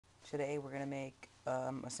Today we're going to make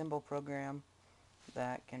a simple program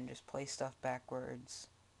that can just play stuff backwards.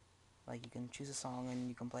 Like you can choose a song and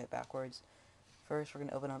you can play it backwards. First we're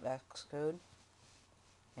going to open up Xcode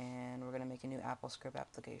and we're going to make a new Applescript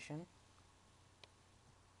application.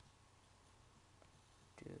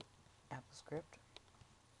 Do Applescript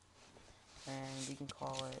and you can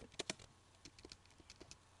call it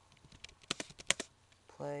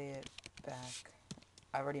play it back.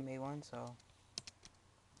 I've already made one, so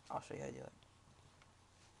I'll show you how to do it.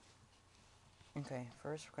 Okay,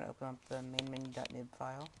 first we're going to open up the main.menu.nib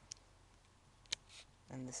file,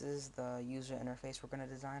 and this is the user interface we're going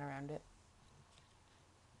to design around it.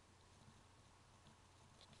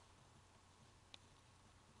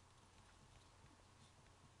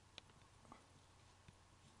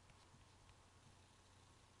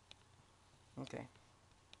 Okay.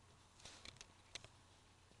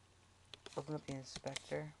 Open up the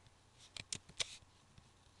inspector,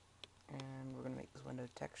 and we're going to make this window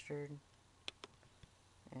textured,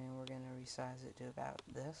 and we're going to resize it to about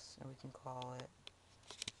this, and we can call it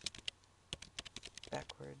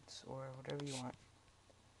backwards or whatever you want.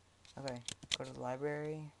 Okay, go to the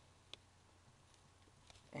library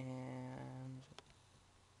and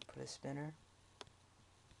put a spinner,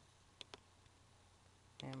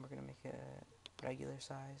 and we're going to make it a regular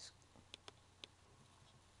size.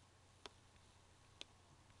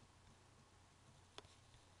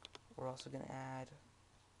 We're also going to add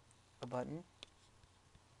a button,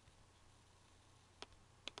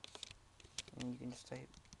 and you can just type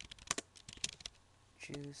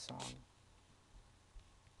choose song.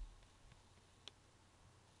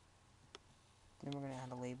 Then we're going to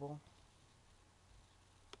add a label,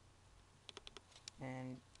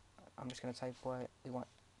 and I'm just going to type what we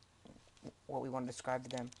want to describe to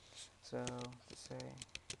them. So just say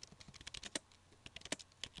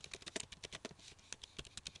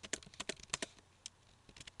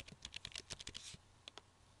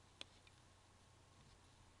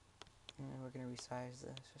and then we're going to resize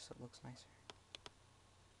this just so it looks nicer.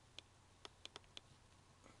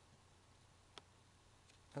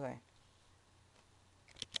 Okay.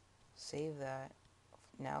 Save that.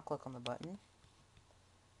 Now click on the button.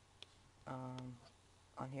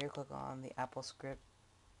 On here, click on the Applescript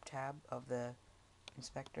tab of the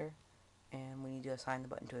inspector, and we need to assign the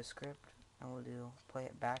button to a script, and we'll do play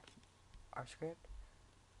it back our script.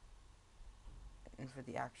 And for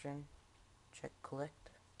the action, check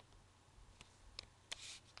collect.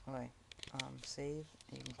 Okay, save,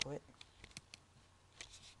 and you can quit.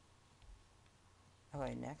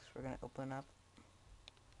 Okay, next we're going to open up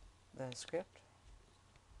the script,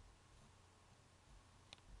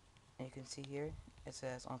 and you can see here it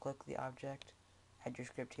says on click the object, add your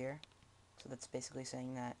script here. So that's basically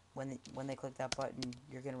saying that when they click that button,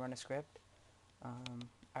 you're going to run a script. I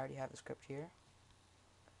already have the script here.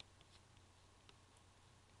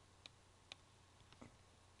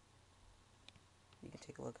 You can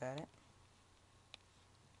take a look at it.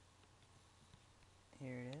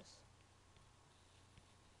 Here it is.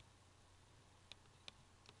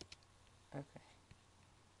 Okay.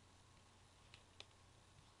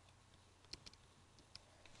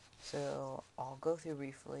 So I'll go through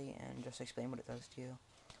briefly and just explain what it does to you.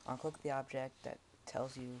 On click the object, that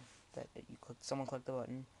tells you that someone clicked the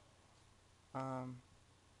button.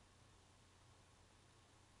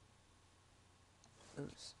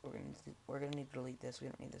 Oops, we're gonna need to delete this. We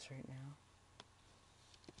don't need this right now.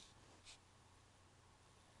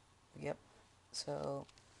 Yep. So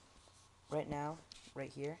right now, right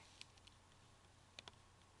here,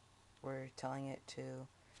 we're telling it to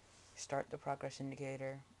start the progress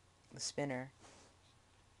indicator, the spinner,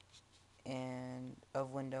 and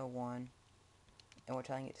of window 1, and we're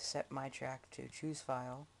telling it to set my track to choose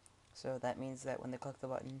file. So that means that when they click the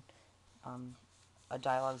button, a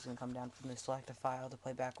dialog is going to come down from the select a file to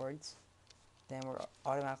play backwards. Then we're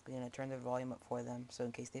automatically going to turn the volume up for them, so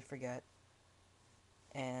in case they forget.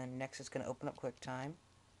 And next it's going to open up QuickTime,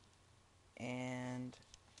 and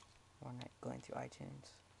we're not going through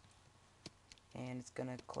iTunes. And it's going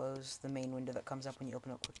to close the main window that comes up when you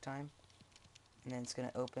open up QuickTime, and then it's going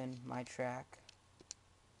to open my track,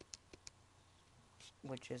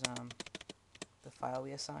 which is the file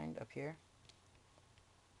we assigned up here,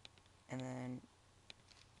 and then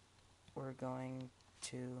we're going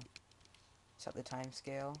to set the time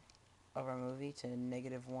scale of our movie to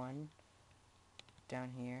 -1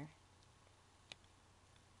 down here,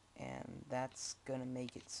 and that's gonna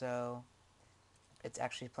make it so it's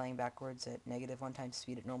actually playing backwards at -1 times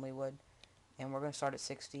speed it normally would. And we're gonna start at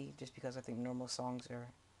 60 just because I think normal songs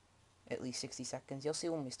are at least 60 seconds. You'll see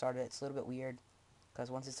when we start it, it's a little bit weird because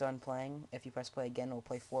once it's done playing, if you press play again, it will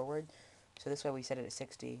play forward. So this way we set it at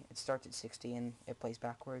 60. It starts at 60 and it plays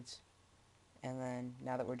backwards. And then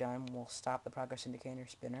now that we're done, we'll stop the progress indicator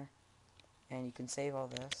spinner. And you can save all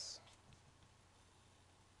this.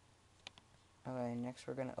 Okay, next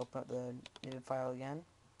we're going to open up the new file again.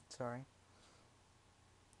 Sorry.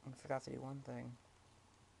 I forgot to do one thing.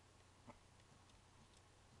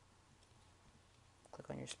 Click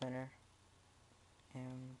on your spinner.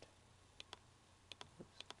 And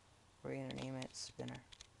oops, we're going to name it spinner.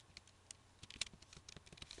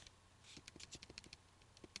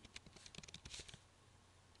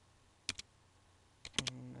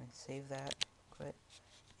 And save that, quit,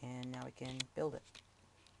 and now we can build it.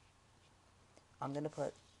 I'm going to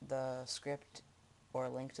put the script or a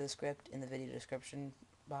link to the script in the video description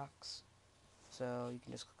box, so you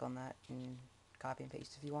can just click on that and copy and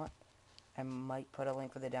paste if you want. I might put a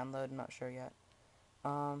link for the download, I'm not sure yet.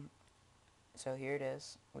 So here it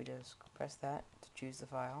is. We just press that to choose the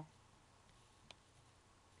file.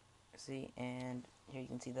 See, and here you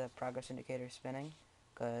can see the progress indicator spinning,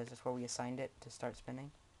 because that's where we assigned it to start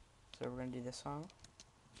spinning. So we're going to do this song.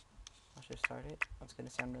 Let's just start it. It's going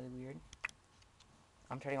to sound really weird.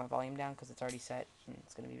 I'm turning my volume down because it's already set, and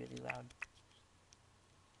it's going to be really loud.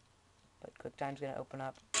 But QuickTime's going to open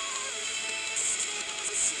up.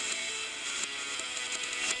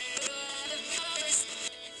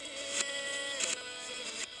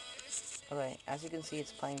 Okay, as you can see,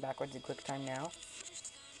 it's playing backwards in QuickTime now.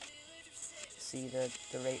 See the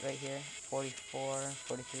rate right here, 44,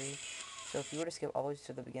 43. So if you were to skip all the way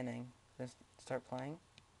to the beginning, just start playing,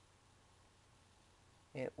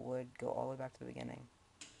 it would go all the way back to the beginning.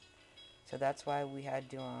 So that's why we had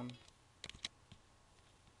to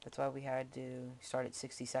start at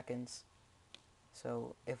 60 seconds.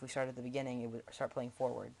 So if we start at the beginning, it would start playing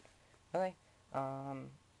forward. Okay.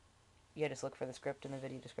 Yeah, just look for the script in the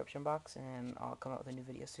video description box, and I'll come up with a new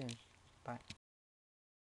video soon. Bye.